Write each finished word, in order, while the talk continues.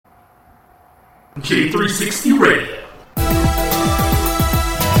J360 Radio.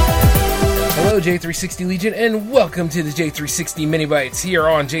 Hello, J360 Legion, and welcome to the J360 Mini Bites here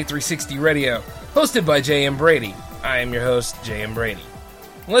on J360 Radio, hosted by J.M. Brady. I am your host, J.M. Brady.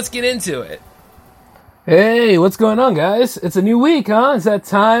 Let's get into it. Hey, what's going on, guys? It's a new week, huh? Is that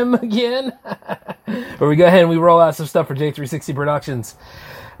time again? Where we go ahead and we roll out some stuff for J360 Productions.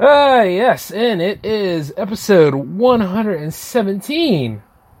 Yes, and it is episode 117.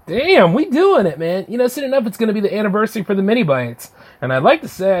 Damn, we doing it, man. You know, soon enough, it's going to be the anniversary for the Mini Bites. And I'd like to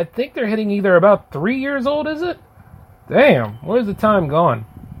say, I think they're hitting either about 3 years old, is it? Damn, where's the time gone?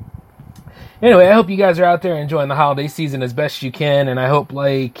 Anyway, I hope you guys are out there enjoying the holiday season as best you can. And I hope,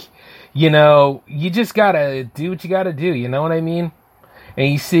 you know, you just got to do what you got to do. You know what I mean?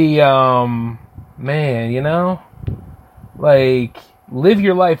 And you see, man, you know, live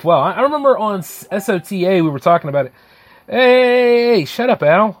your life well. I remember on SOTA, we were talking about it. Hey, shut up,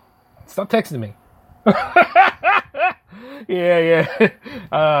 Al. Stop texting me. Yeah.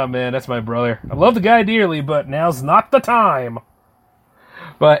 Oh, man, that's my brother. I love the guy dearly, but now's not the time.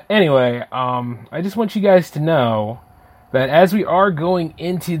 But anyway, I just want you guys to know that as we are going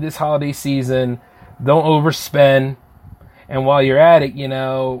into this holiday season, don't overspend. And while you're at it, you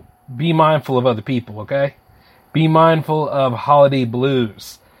know, be mindful of other people, okay? Be mindful of holiday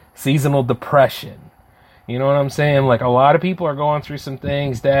blues, seasonal depression. You know what I'm saying? Like, a lot of people are going through some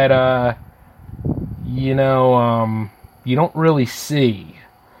things that, you don't really see.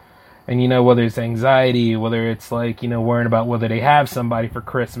 And, you know, whether it's anxiety, whether it's, worrying about whether they have somebody for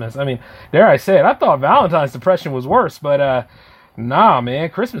Christmas. I mean, dare I say it, I thought Valentine's depression was worse, but, nah, man,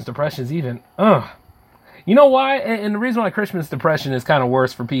 Christmas depression's even, You know why? And the reason why Christmas depression is kind of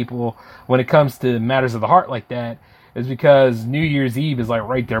worse for people when it comes to matters of the heart like that is because New Year's Eve is,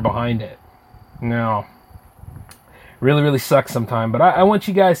 right there behind it. No. Really, really sucks sometimes. But I want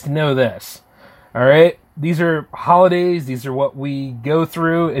you guys to know this. All right? These are holidays. These are what we go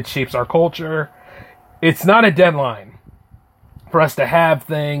through. It shapes our culture. It's not a deadline for us to have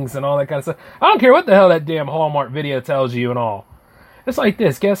things and all that kind of stuff. I don't care what the hell that damn Hallmark video tells you and all. It's like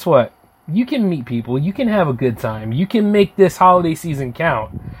this. Guess what? You can meet people. You can have a good time. You can make this holiday season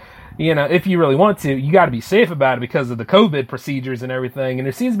count. You know, if you really want to. You got to be safe about it because of the COVID procedures and everything. And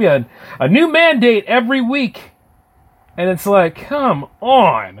there seems to be a new mandate every week. And it's like, come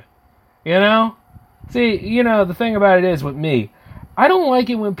on. You know? See, you know, the thing about it is with me, I don't like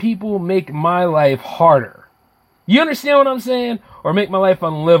it when people make my life harder. You understand what I'm saying? Or make my life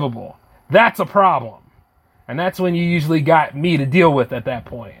unlivable. That's a problem. And that's when you usually got me to deal with at that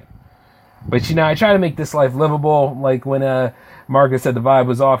point. But, you know, I try to make this life livable. Like when Margaret said the vibe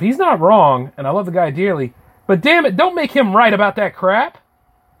was off. He's not wrong, and I love the guy dearly. But damn it, don't make him right about that crap.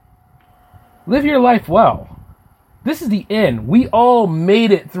 Live your life well. This is the end. We all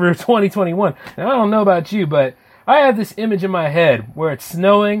made it through 2021. And I don't know about you, but I have this image in my head where it's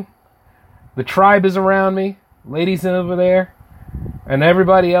snowing. The tribe is around me. Ladies over there. And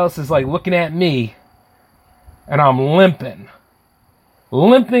everybody else is looking at me. And I'm limping.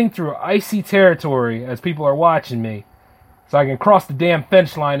 Limping through icy territory as people are watching me. So I can cross the damn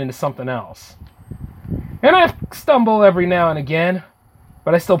fence line into something else. And I stumble every now and again.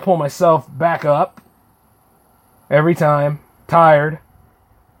 But I still pull myself back up. Every time, tired,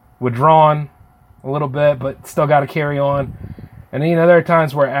 withdrawn a little bit, but still got to carry on. And, you know, there are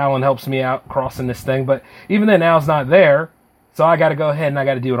times where Alan helps me out crossing this thing, but even then, Al's not there, so I got to go ahead and I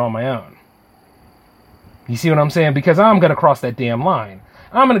got to do it on my own. You see what I'm saying? Because I'm going to cross that damn line.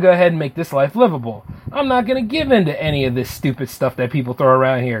 I'm going to go ahead and make this life livable. I'm not going to give in to any of this stupid stuff that people throw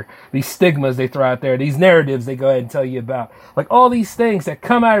around here. These stigmas they throw out there, these narratives they go ahead and tell you about. All these things that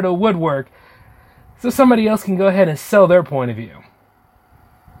come out of the woodwork so somebody else can go ahead and sell their point of view.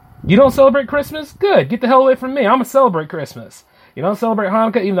 You don't celebrate Christmas? Good. Get the hell away from me. I'm going to celebrate Christmas. You don't celebrate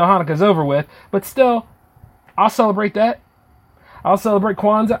Hanukkah, even though Hanukkah's over with. But still, I'll celebrate that. I'll celebrate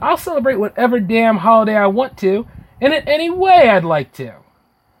Kwanzaa. I'll celebrate whatever damn holiday I want to. And in any way I'd like to.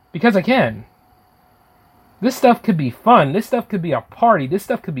 Because I can. This stuff could be fun. This stuff could be a party. This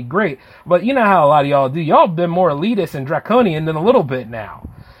stuff could be great. But you know how a lot of y'all do. Y'all have been more elitist and draconian than a little bit now.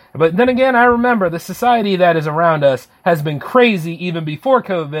 But then again, I remember the society that is around us has been crazy even before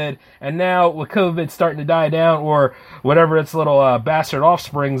COVID, and now with COVID starting to die down, or whatever its little bastard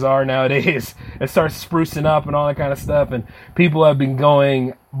offsprings are nowadays, it starts sprucing up and all that kind of stuff, and people have been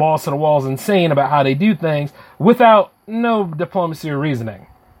going balls to the walls insane about how they do things without no diplomacy or reasoning.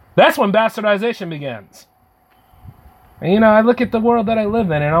 That's when bastardization begins. And, you know, I look at the world that I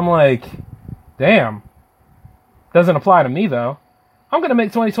live in, and I'm like, damn. Doesn't apply to me, though. I'm going to make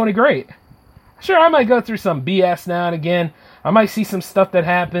 2020 great. Sure, I might go through some BS now and again. I might see some stuff that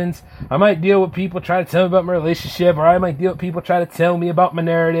happens. I might deal with people trying to tell me about my relationship, or I might deal with people trying to tell me about my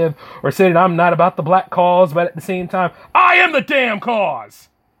narrative, or say that I'm not about the black cause, but at the same time, I am the damn cause!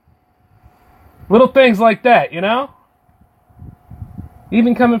 Little things like that, you know?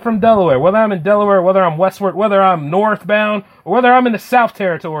 Even coming from Delaware, whether I'm in Delaware, whether I'm westward, whether I'm northbound, or whether I'm in the South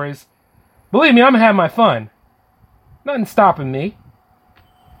Territories, believe me, I'm gonna have my fun. Nothing stopping me.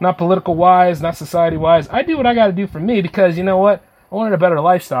 Not political-wise, not society-wise. I do what I gotta do for me because, you know what? I wanted a better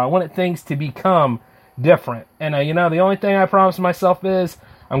lifestyle. I wanted things to become different. And, the only thing I promised myself is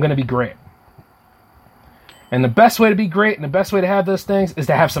I'm gonna be great. And the best way to be great and the best way to have those things is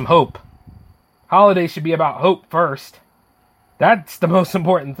to have some hope. Holidays should be about hope first. That's the most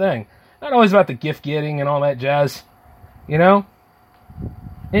important thing. Not always about the gift getting and all that jazz.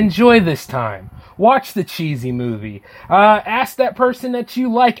 Enjoy this time. Watch the cheesy movie. Ask that person that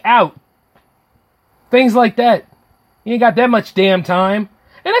you like out. Things like that. You ain't got that much damn time.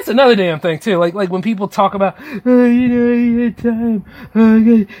 And that's another damn thing, too. Like when people talk about, I had time.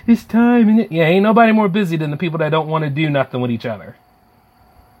 It's time. And ain't nobody more busy than the people that don't want to do nothing with each other.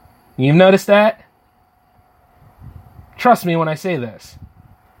 You've noticed that? Trust me when I say this.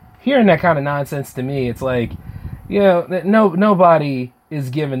 Hearing that kind of nonsense to me, it's like, nobody is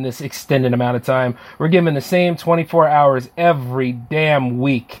given this extended amount of time. We're given the same 24 hours every damn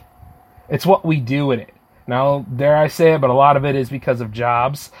week. It's what we do with it. Now, dare I say it, but a lot of it is because of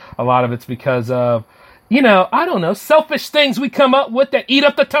jobs. A lot of it's because of, I don't know, selfish things we come up with that eat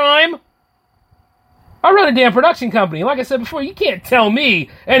up the time. I run a damn production company. Like I said before, you can't tell me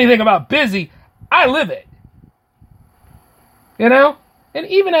anything about busy. I live it. And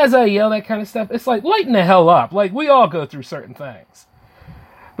even as I yell that kind of stuff, it's like, lighten the hell up. Like, we all go through certain things.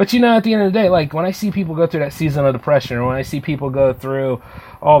 But at the end of the day, like, when I see people go through that season of depression, or when I see people go through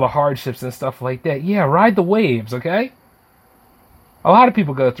all the hardships and stuff like that, ride the waves, okay? A lot of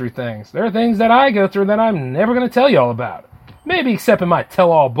people go through things. There are things that I go through that I'm never going to tell you all about. Maybe except in my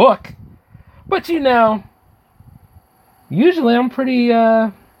tell-all book. But, usually I'm pretty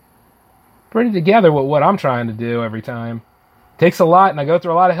together with what I'm trying to do every time. Takes a lot, and I go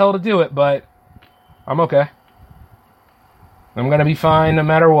through a lot of hell to do it, but I'm okay. I'm going to be fine no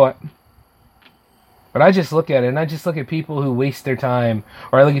matter what. But I just look at it, and I just look at people who waste their time,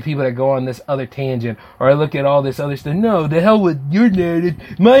 or I look at people that go on this other tangent, or I look at all this other stuff. No, the hell with your narrative,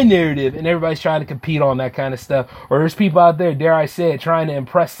 my narrative, and everybody's trying to compete on that kind of stuff. Or there's people out there, dare I say it, trying to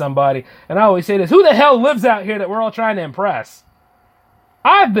impress somebody. And I always say this, who the hell lives out here that we're all trying to impress?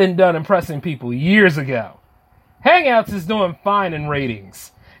 I've been done impressing people years ago. Hangouts is doing fine in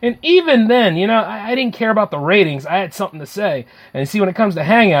ratings. And even then, I didn't care about the ratings. I had something to say. And see, when it comes to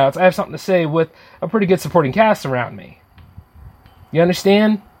Hangouts, I have something to say with a pretty good supporting cast around me. You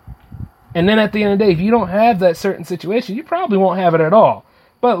understand? And then at the end of the day, if you don't have that certain situation, you probably won't have it at all.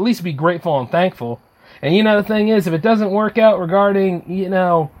 But at least be grateful and thankful. And the thing is, if it doesn't work out regarding,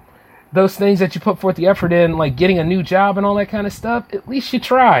 those things that you put forth the effort in, like getting a new job and all that kind of stuff, at least you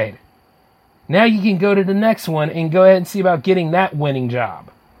tried. Now you can go to the next one and go ahead and see about getting that winning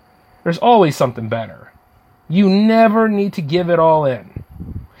job. There's always something better. You never need to give it all in.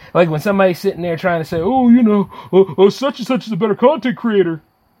 Like when somebody's sitting there trying to say, such and such is a better content creator.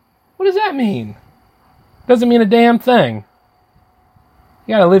 What does that mean? Doesn't mean a damn thing.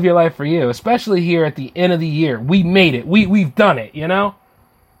 You gotta live your life for you, especially here at the end of the year. We made it. We've done it,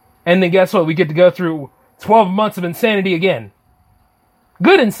 And then guess what? We get to go through 12 months of insanity again.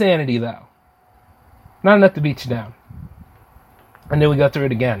 Good insanity, though. Not enough to beat you down. And then we go through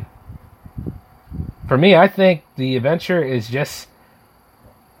it again. For me, I think the adventure is just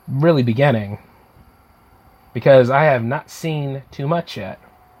really beginning. Because I have not seen too much yet.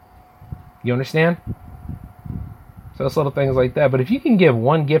 You understand? So it's little things like that. But if you can give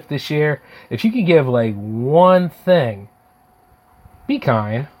one gift this year, if you can give one thing, be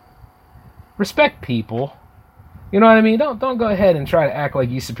kind. Respect people. You know what I mean? Don't go ahead and try to act like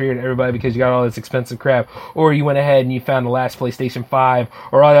you're superior to everybody because you got all this expensive crap, or you went ahead and you found the last PlayStation 5,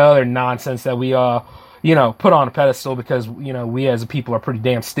 or all the other nonsense that we put on a pedestal because we as a people are pretty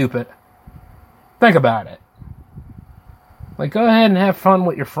damn stupid. Think about it. Go ahead and have fun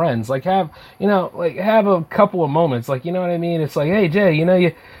with your friends. Have a couple of moments. You know what I mean? It's like, hey Jay,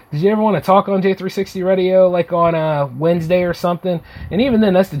 did you ever want to talk on J360 Radio on a Wednesday or something? And even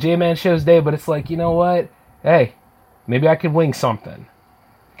then, that's the J-Man Show's day. But it's like, you know what? Hey, maybe I could wing something.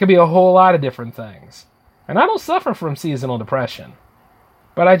 It could be a whole lot of different things. And I don't suffer from seasonal depression.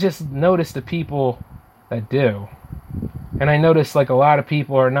 But I just notice the people that do. And I notice a lot of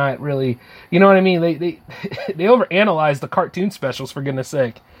people are not really, you know what I mean? They overanalyze the cartoon specials, for goodness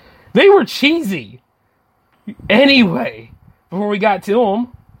sake. They were cheesy. Anyway, before we got to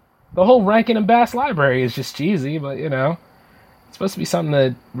them, the whole Rankin and Bass library is just cheesy, but, you know, it's supposed to be something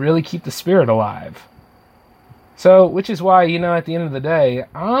to really keep the spirit alive. So, which is why, you know, at the end of the day,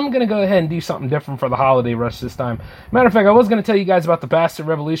 I'm going to go ahead and do something different for the holiday rush this time. Matter of fact, I was going to tell you guys about the Bastard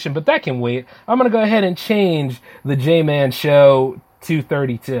Revolution, but that can wait. I'm going to go ahead and change the J-Man Show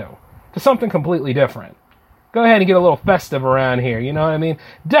 232 to something completely different. Go ahead and get a little festive around here, you know what I mean?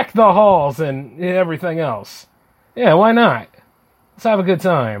 Deck the halls and everything else. Yeah, why not? Let's have a good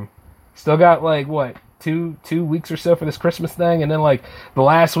time. Still got, like, what, two weeks or so for this Christmas thing, and then, like, the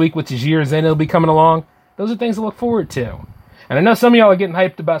last week, which is year's end, it'll be coming along. Those are things to look forward to. And I know some of y'all are getting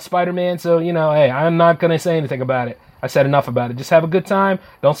hyped about Spider-Man, so, you know, hey, I'm not going to say anything about it. I said enough about it. Just have a good time.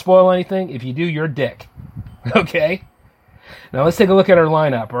 Don't spoil anything. If you do, you're a dick. Okay? Now, let's take a look at our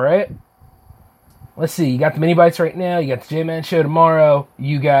lineup, all right? Let's see. You got the Mini Bites right now. You got the J-Man Show tomorrow.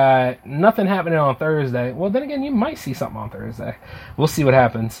 You got nothing happening on Thursday. Well, then again, you might see something on Thursday. We'll see what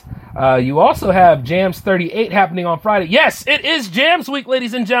happens. You also have Jams 38 happening on Friday. Yes, it is Jams Week,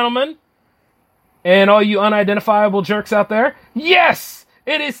 ladies and gentlemen. And all you unidentifiable jerks out there, yes,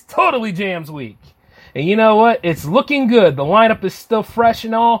 it is totally Jams Week. And you know what? It's looking good. The lineup is still fresh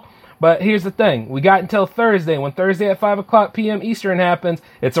and all. But here's the thing. We got until Thursday. When Thursday at 5 o'clock p.m. Eastern happens,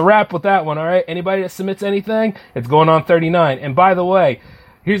 it's a wrap with that one, all right? Anybody that submits anything, it's going on 39. And by the way,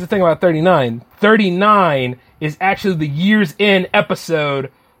 here's the thing about 39. 39 is actually the year's end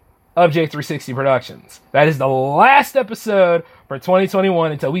episode of J360 Productions. That is the last episode for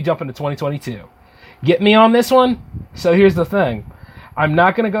 2021 until we jump into 2022. Get me on this one? So here's the thing. I'm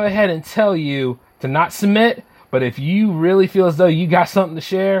not going to go ahead and tell you to not submit, but if you really feel as though you got something to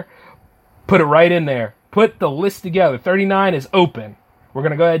share, put it right in there. Put the list together. 39 is open. We're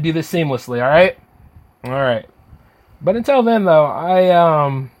going to go ahead and do this seamlessly, all right? All right. But until then, though, I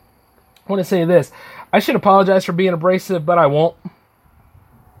want to say this. I should apologize for being abrasive, but I won't,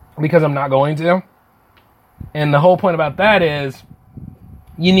 because I'm not going to. And the whole point about that is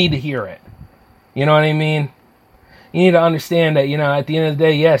you need to hear it. You know what I mean? You need to understand that, you know, at the end of the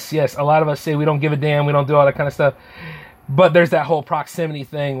day, yes, a lot of us say we don't give a damn, we don't do all that kind of stuff. But there's that whole proximity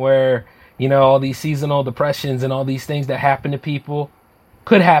thing where, you know, all these seasonal depressions and all these things that happen to people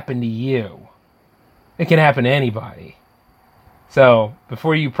could happen to you. It can happen to anybody. So,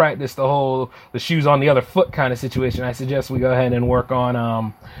 before you practice the shoes on the other foot kind of situation, I suggest we go ahead and work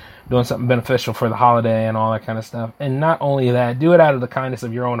on doing something beneficial for the holiday and all that kind of stuff. And not only that, do it out of the kindness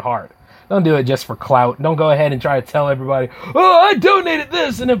of your own heart. Don't do it just for clout. Don't go ahead and try to tell everybody, oh, I donated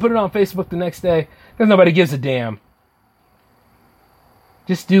this, and then put it on Facebook the next day, because nobody gives a damn.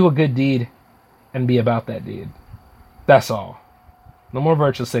 Just do a good deed and be about that deed. That's all. No more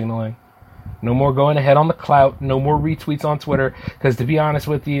virtual signaling. No more going ahead on the clout. No more retweets on Twitter. Because to be honest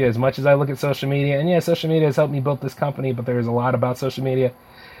with you, as much as I look at social media, and yeah, social media has helped me build this company, but there's a lot about social media.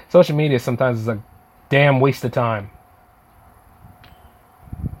 Social media sometimes is a damn waste of time.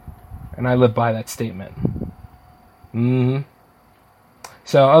 And I live by that statement.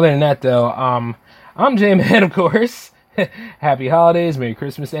 So other than that, though, I'm J-Man, of course. Happy holidays. Merry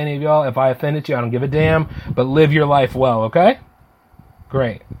Christmas to any of y'all. If I offended you, I don't give a damn. But live your life well, okay?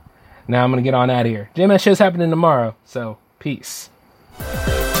 Great. Now I'm going to get on out of here. J-Man show's happening tomorrow. So, peace.